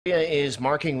Korea is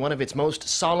marking one of its most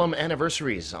solemn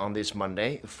anniversaries on this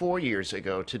Monday. 4 years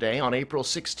ago today, on April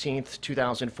 16,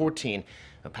 2014,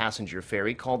 a passenger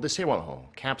ferry called the Sewol-ho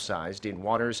capsized in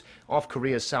waters off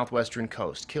Korea's southwestern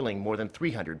coast, killing more than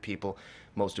 300 people,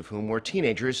 most of whom were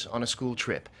teenagers on a school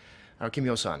trip. Our Kim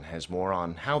Hyo-sun has more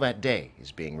on how that day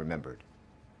is being remembered.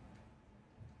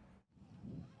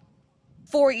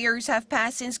 4 years have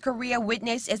passed since Korea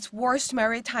witnessed its worst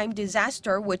maritime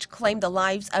disaster, which claimed the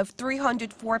lives of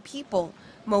 304 people,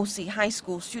 mostly high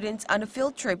school students on a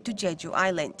field trip to Jeju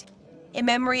Island. In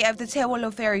memory of the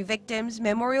Sewol-ho ferry victims,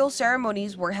 memorial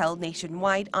ceremonies were held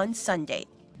nationwide on Sunday.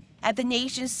 At the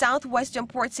nation's southwestern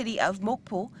port city of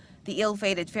Mokpo, the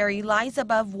ill-fated ferry lies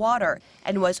above water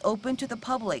and was opened to the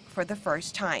public for the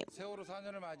first time.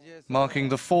 Marking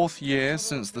the 4th year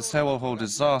since the Sewol-ho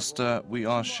disaster, we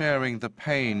are sharing the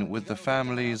pain with the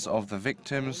families of the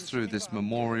victims through this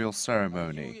memorial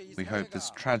ceremony. We hope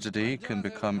this tragedy can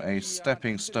become a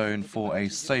stepping stone for a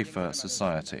safer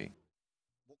society.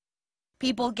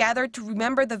 People gathered to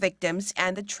remember the victims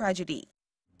and the tragedy.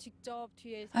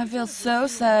 I feel so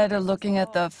sad looking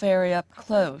at the ferry up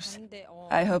close.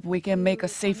 I hope we can make a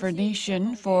safer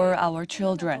nation for our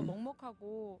children.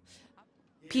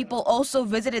 People also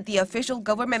visited the official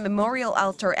government memorial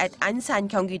altar at Ansan,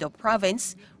 Gyeonggi-do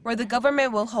province, where the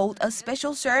government will hold a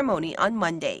special ceremony on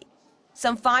Monday.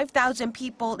 Some 5,000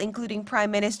 people, including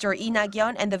Prime Minister Lee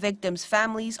Na-kyun and the victims'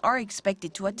 families, are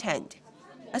expected to attend.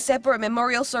 A separate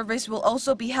memorial service will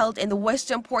also be held in the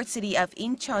western port city of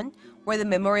Incheon, where the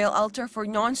memorial altar for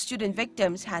non-student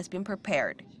victims has been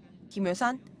prepared. Kim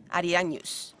Hyo-sun, Arirang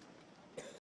News.